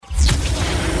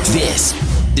This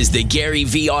is the Gary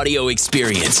V audio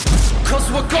experience.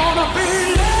 'Cause we're gonna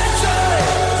be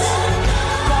legends.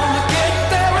 Gonna get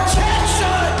their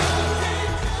attention.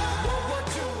 What we're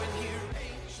doing here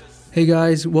ain't just... Hey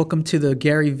guys, welcome to the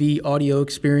Gary V audio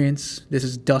experience. This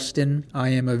is Dustin. I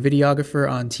am a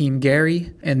videographer on Team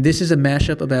Gary, and this is a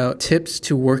mashup about tips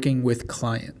to working with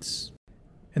clients.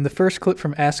 In the first clip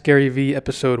from Ask Gary V,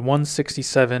 episode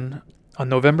 167, on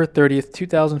November 30th,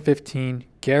 2015,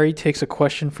 Gary takes a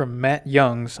question from Matt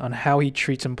Youngs on how he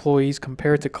treats employees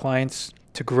compared to clients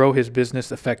to grow his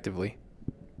business effectively.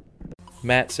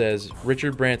 Matt says,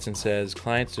 Richard Branson says,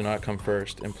 clients do not come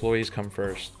first, employees come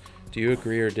first. Do you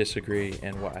agree or disagree,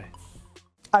 and why?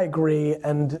 I agree,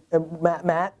 and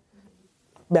Matt,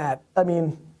 I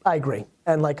mean, I agree.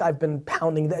 And like, I've been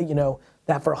pounding that,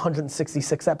 that for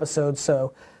 166 episodes,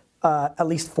 so at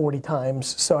least 40 times.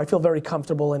 So I feel very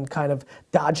comfortable in kind of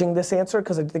dodging this answer,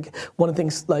 because I think one of the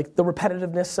things, like the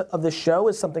repetitiveness of this show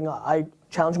is something I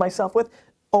challenge myself with.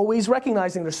 Always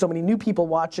recognizing there's so many new people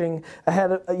watching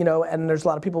ahead, and there's a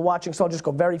lot of people watching, so I'll just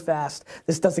go very fast.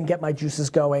 This doesn't get my juices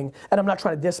going, and I'm not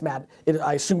trying to diss Matt.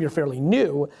 I assume you're fairly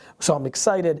new, so I'm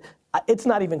excited. It's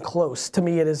not even close. To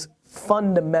me, it is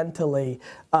fundamentally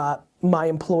my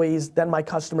employees, then my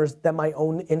customers, then my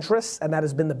own interests, and that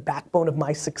has been the backbone of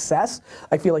my success.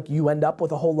 I feel like you end up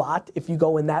with a whole lot if you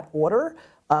go in that order,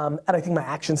 and I think my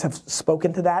actions have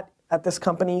spoken to that at this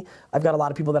company. I've got a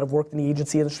lot of people that have worked in the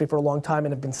agency industry for a long time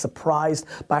and have been surprised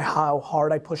by how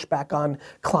hard I push back on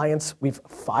clients. We've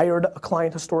fired a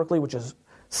client historically, which is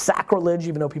sacrilege,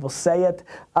 even though people say it,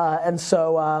 and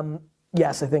so,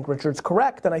 yes, I think Richard's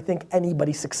correct, and I think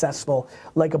anybody successful,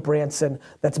 like a Branson,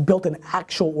 that's built an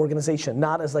actual organization,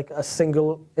 not as like a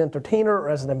single entertainer or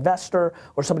as an investor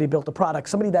or somebody built a product,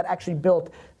 somebody that actually built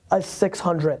a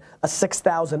 600, a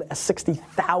 6,000, a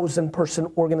 60,000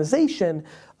 person organization,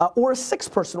 or a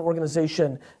 6-person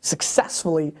organization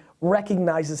successfully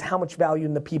recognizes how much value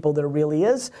in the people there really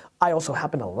is. I also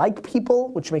happen to like people,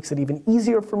 which makes it even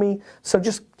easier for me. So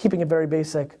just keeping it very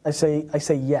basic, I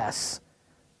say yes.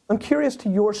 I'm curious to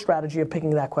your strategy of picking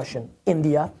that question.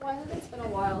 India. Well, I think it's been a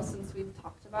while since we've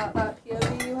talked about that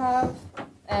POV you have,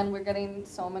 and we're getting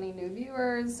so many new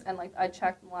viewers, and like I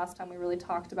checked, the last time we really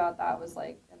talked about that was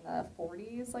like in the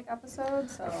 40s episode,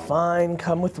 so. Fine,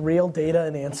 come with real data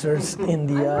and answers,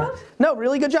 India. No,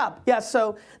 really good job. Yeah,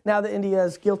 so now that India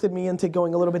has guilted me into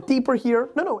going a little bit deeper here,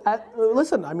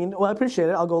 listen, I mean, well, I appreciate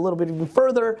it. I'll go a little bit even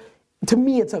further. To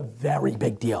me, it's a very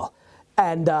big deal.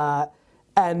 And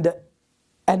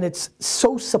it's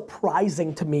so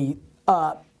surprising to me,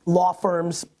 law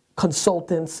firms,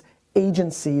 consultants,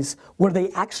 agencies, where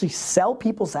they actually sell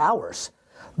people's hours,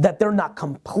 that they're not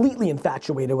completely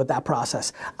infatuated with that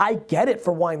process. I get it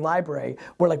for Wine Library,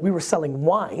 where like we were selling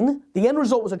wine. The end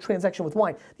result was a transaction with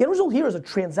wine. The end result here is a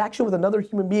transaction with another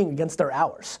human being against their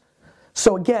hours.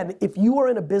 So again, if you are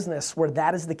in a business where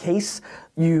that is the case,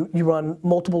 you run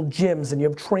multiple gyms and you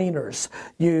have trainers,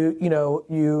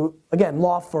 again,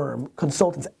 law firm,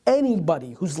 consultants,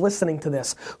 anybody who's listening to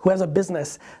this, who has a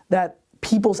business that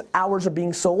people's hours are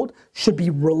being sold, should be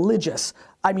religious.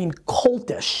 I mean,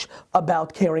 cultish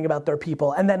about caring about their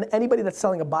people. And then anybody that's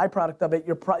selling a byproduct of it,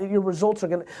 your results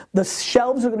are the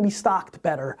shelves are gonna be stocked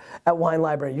better at Wine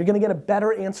Library. You're gonna get a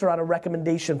better answer on a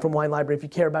recommendation from Wine Library if you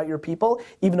care about your people,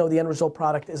 even though the end result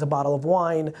product is a bottle of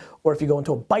wine, or if you go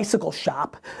into a bicycle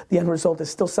shop, the end result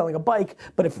is still selling a bike.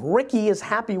 But if Ricky is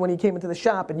happy when he came into the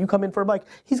shop and you come in for a bike,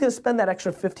 he's gonna spend that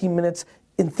extra 15 minutes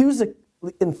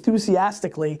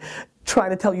enthusiastically trying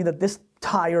to tell you that this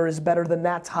tire is better than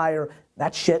that tire.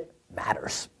 That shit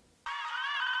matters.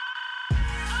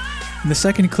 In the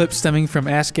second clip, stemming from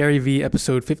Ask Gary V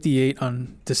episode 58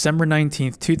 on December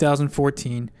 19th,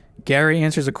 2014, Gary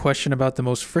answers a question about the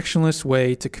most frictionless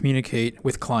way to communicate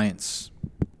with clients.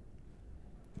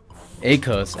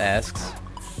 Akos asks,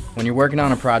 when you're working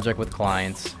on a project with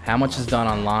clients, how much is done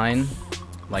online,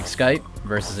 like Skype,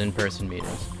 versus in-person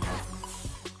meetings?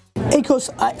 Akos,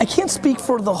 I can't speak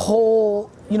for the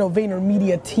whole,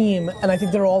 VaynerMedia team, and I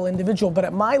think they're all individual, but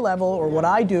at my level, or what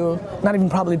I do, not even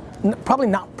probably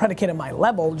not predicated at my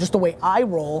level, just the way I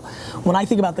roll, when I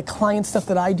think about the client stuff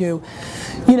that I do,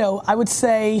 I would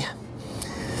say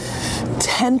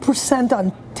 10%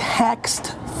 on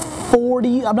text,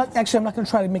 40, I'm not gonna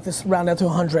try to make this round out to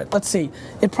 100. Let's see,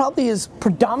 it probably is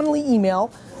predominantly email,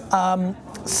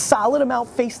 solid amount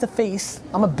face-to-face,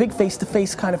 I'm a big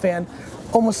face-to-face kind of fan,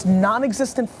 almost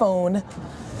non-existent phone,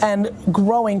 and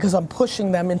growing because I'm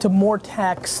pushing them into more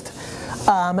text.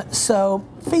 So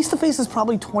face-to-face is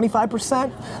probably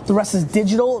 25%. The rest is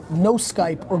digital, no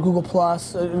Skype or Google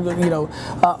Plus,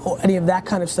 or any of that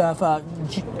kind of stuff.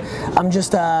 I'm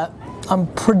just I'm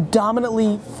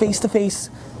predominantly face-to-face.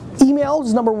 Email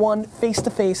is number one,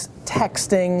 face-to-face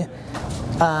texting,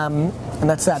 and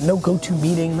that's that. No go-to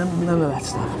meeting, none of that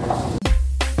stuff.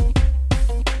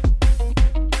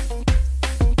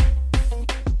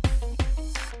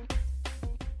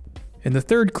 In the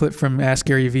third clip from Ask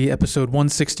Gary Vee, episode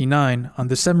 169, on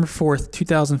December 4th,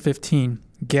 2015,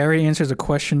 Gary answers a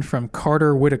question from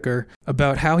Carter Whitaker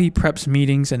about how he preps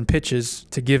meetings and pitches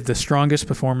to give the strongest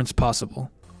performance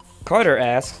possible. Carter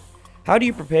asks, how do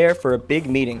you prepare for a big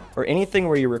meeting or anything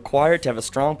where you're required to have a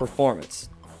strong performance?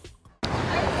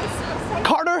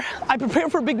 Carter, I prepare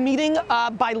for a big meeting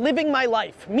by living my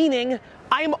life, meaning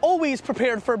I am always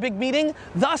prepared for a big meeting,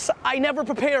 thus I never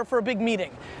prepare for a big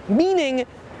meeting. Meaning,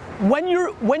 when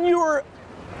you're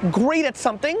great at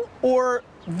something or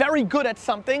very good at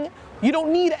something, you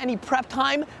don't need any prep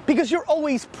time because you're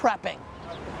always prepping,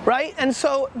 right? And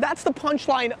so that's the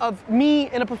punchline of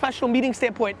me in a professional meeting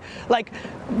standpoint. Like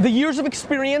the years of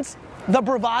experience, the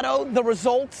bravado, the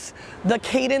results, the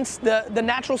cadence, the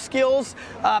natural skills,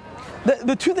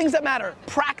 the two things that matter,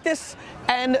 practice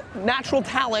and natural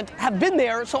talent, have been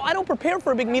there, so I don't prepare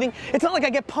for a big meeting. It's not like I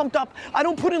get pumped up. I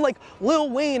don't put in like Lil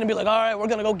Wayne and be like, all right, we're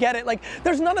gonna go get it. Like,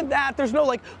 there's none of that. There's no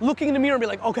like looking in the mirror and be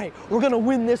like, okay, we're gonna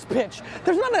win this pitch.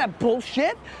 There's none of that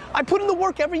bullshit. I put in the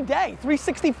work every day,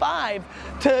 365,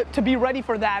 to be ready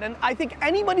for that. And I think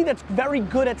anybody that's very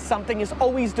good at something is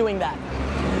always doing that.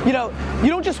 You know, you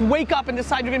don't just wake up and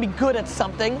decide you're gonna be good at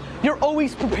something. You're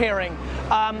always preparing.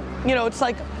 You know, it's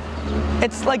like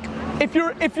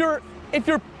if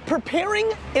you're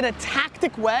preparing in a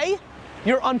tactic way,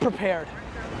 you're unprepared.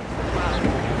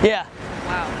 Yeah.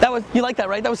 Wow. That was, you like that,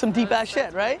 right? That was some deep ass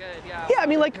shit, right? Good, yeah. Yeah, I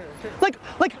mean, like,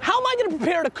 how am I gonna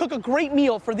prepare to cook a great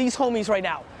meal for these homies right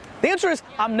now? The answer is,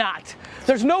 I'm not.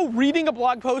 There's no reading a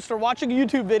blog post or watching a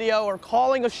YouTube video or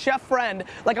calling a chef friend.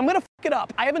 Like, I'm gonna fuck it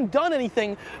up. I haven't done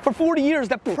anything for 40 years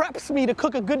that preps me to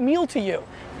cook a good meal to you.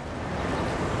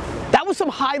 That was some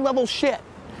high level shit.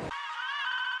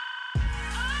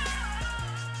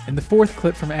 In the fourth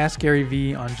clip from Ask Gary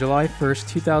Vee on July 1st,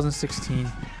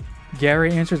 2016,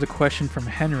 Gary answers a question from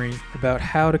Henry about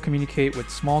how to communicate with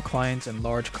small clients and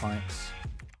large clients.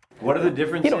 What are the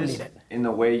differences You don't need it. in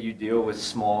the way you deal with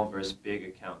small versus big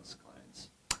accounts clients?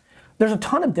 There's a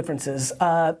ton of differences.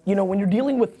 You know, when you're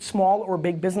dealing with small or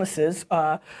big businesses,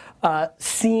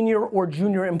 senior or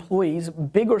junior employees,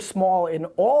 big or small in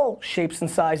all shapes and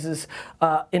sizes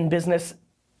in business,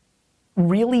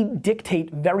 really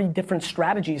dictate very different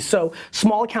strategies. So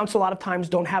small accounts a lot of times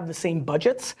don't have the same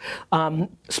budgets.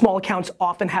 Small accounts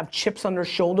often have chips on their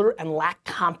shoulder and lack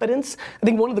confidence. I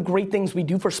think one of the great things we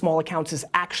do for small accounts is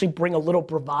actually bring a little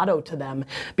bravado to them,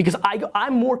 because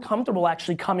I'm more comfortable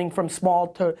actually coming from small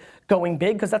to going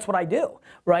big, because that's what I do,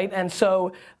 right? And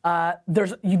so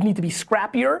you need to be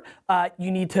scrappier.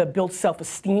 You need to build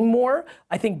self-esteem more.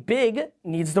 I think big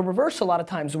needs the reverse a lot of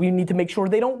times. We need to make sure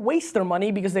they don't waste their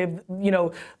money because they have, you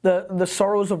know, the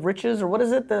sorrows of riches, or what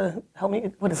is it? Help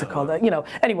me, what is it called? You know,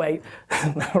 anyway,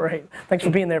 all right. Thanks for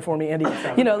being there for me, Andy.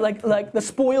 You know, like the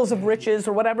spoils of riches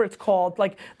or whatever it's called.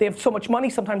 Like, they have so much money,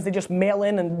 sometimes they just mail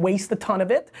in and waste a ton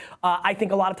of it. I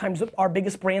think a lot of times our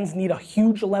biggest brands need a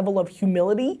huge level of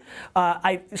humility.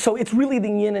 So it's really the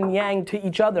yin and yang to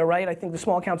each other, right? I think the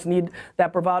small accounts need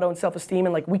that bravado and self-esteem,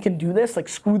 and like, we can do this. Like,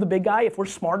 screw the big guy. If we're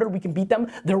smarter, we can beat them.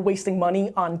 They're wasting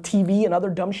money on TV and other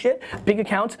dumb shit. Big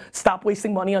accounts, stop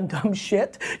wasting money on dumb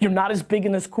shit. You're not as big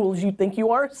and as cool as you think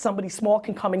you are. Somebody small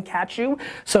can come and catch you.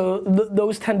 So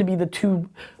those tend to be the two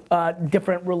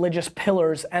different religious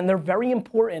pillars, and they're very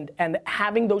important, and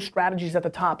having those strategies at the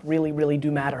top really, really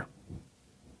do matter.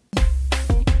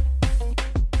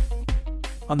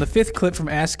 On the fifth clip from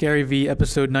Ask Gary Vee,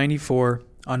 episode 94,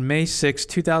 on May 6,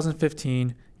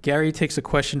 2015, Gary takes a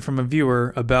question from a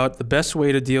viewer about the best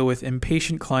way to deal with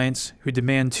impatient clients who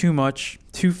demand too much,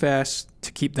 too fast,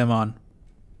 to keep them on.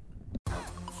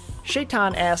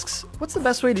 Shaitan asks, what's the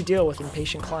best way to deal with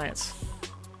impatient clients?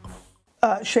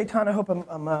 Shaitan, I hope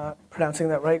I'm pronouncing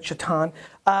that right, Shaitan.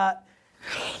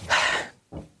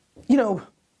 You know,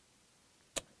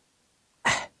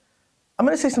 I'm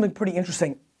gonna say something pretty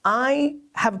interesting. I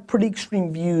have pretty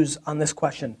extreme views on this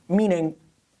question, meaning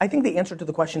I think the answer to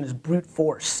the question is brute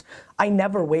force. I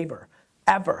never waver,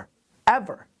 ever,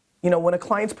 ever. You know, when a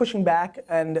client's pushing back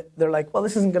and they're like, well,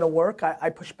 this isn't gonna work,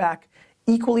 I push back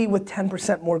equally with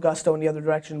 10% more gusto in the other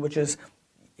direction, which is,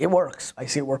 it works. I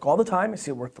see it work all the time. I see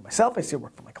it work for myself. I see it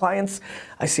work for my clients.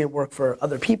 I see it work for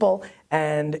other people,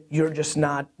 and you're just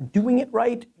not doing it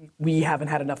right. We haven't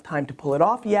had enough time to pull it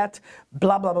off yet,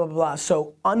 blah, blah, blah, blah.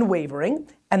 So unwavering.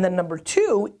 And then number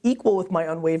two, equal with my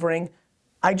unwavering,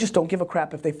 I just don't give a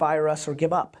crap if they fire us or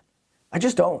give up. I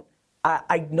just don't.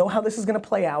 I know how this is gonna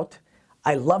play out.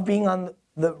 I love being on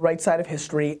the right side of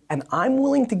history, and I'm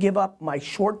willing to give up my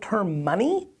short-term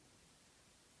money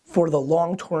for the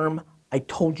long-term, I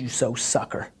told you so,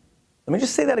 sucker. Let me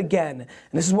just say that again, and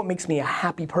this is what makes me a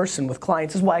happy person with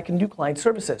clients. This is why I can do client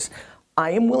services.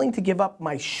 I am willing to give up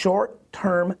my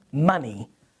short-term money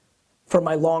for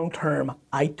my long-term,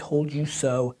 I told you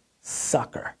so,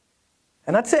 sucker.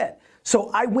 And that's it.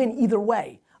 So I win either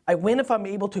way. I win if I'm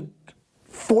able to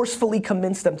forcefully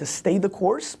convince them to stay the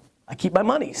course. I keep my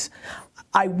monies.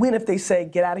 I win if they say,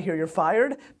 get out of here, you're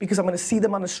fired, because I'm gonna see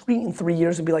them on the street in 3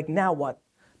 years and be like, now what,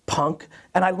 punk?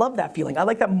 And I love that feeling. I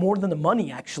like that more than the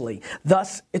money, actually.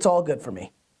 Thus, it's all good for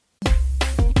me.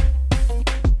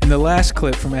 In the last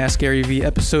clip from Ask Gary Vee,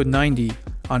 episode 90,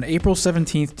 on April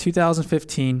 17th,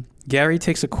 2015, Gary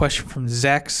takes a question from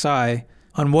Zach Sy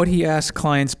on what he asks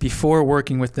clients before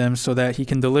working with them so that he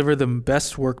can deliver the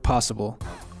best work possible.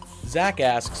 Zach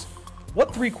asks,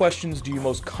 what 3 questions do you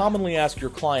most commonly ask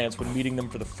your clients when meeting them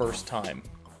for the first time?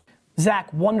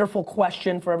 Zach, wonderful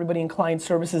question for everybody in client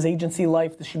services, agency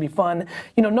life. This should be fun.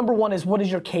 You know, number one is, what is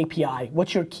your KPI?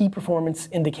 What's your key performance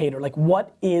indicator? Like,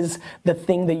 what is the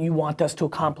thing that you want us to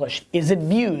accomplish? Is it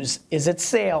views? Is it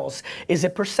sales? Is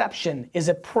it perception? Is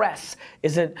it press?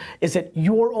 Is it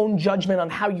your own judgment on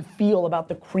how you feel about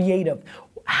the creative?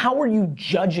 How are you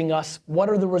judging us? What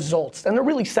are the results? And they're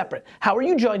really separate. How are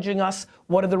you judging us?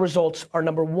 What are the results? Are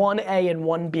number 1A and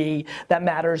 1B that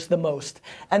matters the most.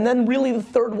 And then really the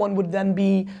third one would then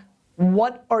be,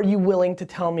 what are you willing to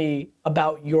tell me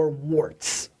about your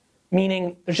warts?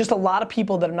 Meaning, there's just a lot of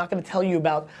people that are not gonna tell you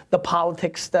about the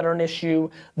politics that are an issue,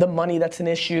 the money that's an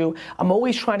issue. I'm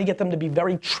always trying to get them to be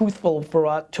very truthful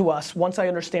to us once I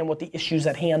understand what the issues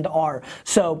at hand are.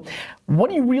 So, what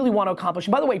do you really want to accomplish?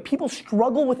 And by the way, people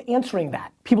struggle with answering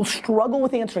that. People struggle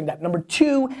with answering that. Number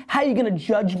 2, how are you gonna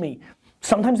judge me?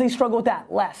 Sometimes they struggle with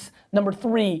that, less. Number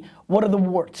 3, what are the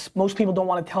warts? Most people don't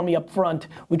want to tell me up front.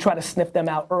 We try to sniff them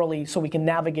out early so we can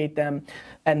navigate them.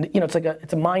 And you know,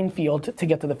 it's a minefield to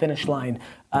get to the finish line.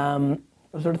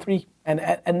 Those are the 3, and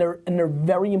they're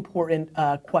very important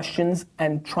questions,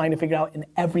 and trying to figure out in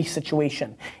every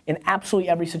situation, in absolutely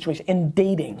every situation, in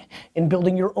dating, in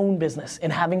building your own business, in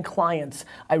having clients.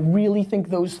 I really think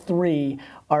those 3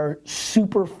 are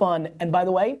super fun. And by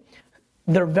the way,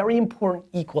 they're very important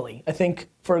equally. I think,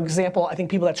 for example, I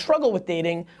think people that struggle with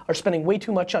dating are spending way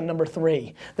too much on number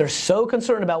 3. They're so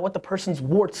concerned about what the person's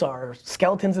warts are,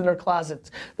 skeletons in their closets.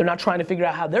 They're not trying to figure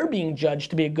out how they're being judged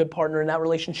to be a good partner in that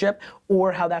relationship,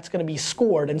 or how that's gonna be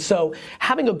scored. And so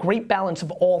having a great balance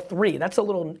of all 3, that's a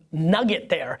little nugget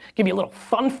there. Give you a little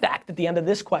fun fact at the end of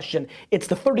this question. It's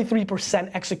the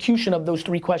 33% execution of those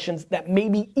 3 questions that may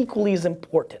be equally as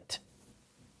important.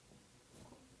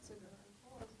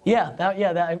 Yeah,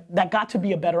 that got to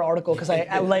be a better article because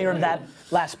I layered that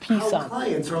last piece on.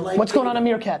 Clients are like, what's going on at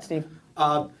Meerkat, Steve?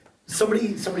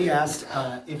 Somebody asked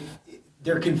if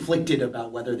they're conflicted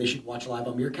about whether they should watch live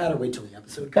on Meerkat or wait till the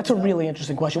episode comes That's a out. really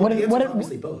interesting question.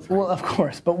 Obviously both, right? Well, of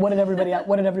course, but what did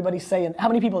everybody say? And how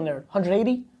many people in there?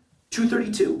 180?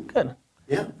 232. Good.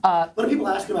 Yeah. A lot of people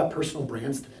asking about personal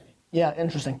brands today. Yeah,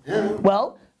 interesting. Yeah.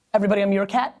 Well, everybody on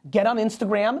Meerkat, get on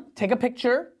Instagram, take a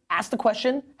picture, ask the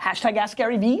question,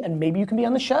 #AskGaryVee, and maybe you can be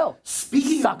on the show.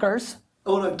 Speaking Suckers.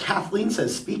 No, Kathleen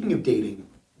says, speaking of dating,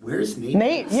 where's Nate?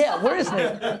 Nate, yeah, where is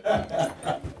Nate?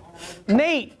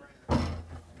 Nate!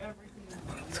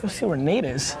 Let's go see where Nate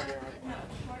is.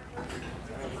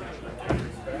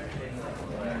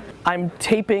 I'm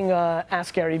taping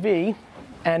Ask Gary Vee,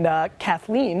 and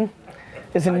Kathleen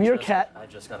is in Meerkat. I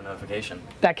just got a notification.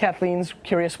 That Kathleen's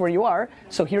curious where you are,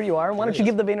 so here you are. Why don't you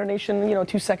give the Vayner Nation,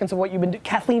 2 seconds of what you've been doing,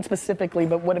 Kathleen specifically,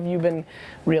 but what have you been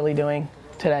really doing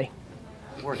today?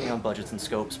 Working on budgets and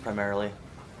scopes primarily.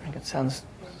 I think it sounds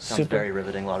super. Very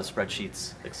riveting, a lot of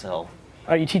spreadsheets, Excel.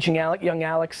 Are you teaching young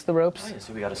Alex the ropes? Oh, yeah,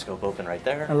 so we got a scope open right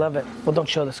there. I love it. Well, don't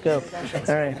show the scope.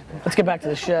 All right, let's get back to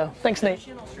the show. Thanks, Nate.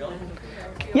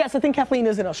 Yes, I think Kathleen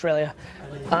is in Australia.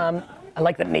 I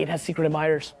like that Nate has secret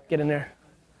admirers. Get in there.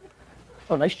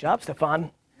 Oh, nice job, Stefan.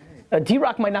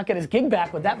 D-Rock might not get his gig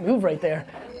back with that move right there.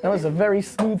 That was a very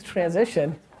smooth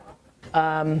transition.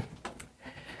 All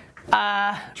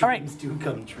right. Dreams do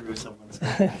come true, someone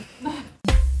said.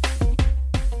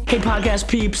 Hey, podcast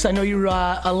peeps, I know you're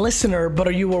a listener, but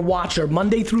are you a watcher?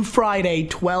 Monday through Friday,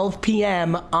 12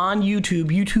 p.m. on YouTube,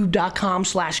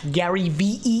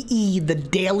 youtube.com/GaryVee, the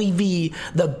Daily V,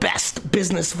 the best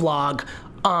business vlog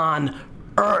on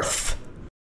earth.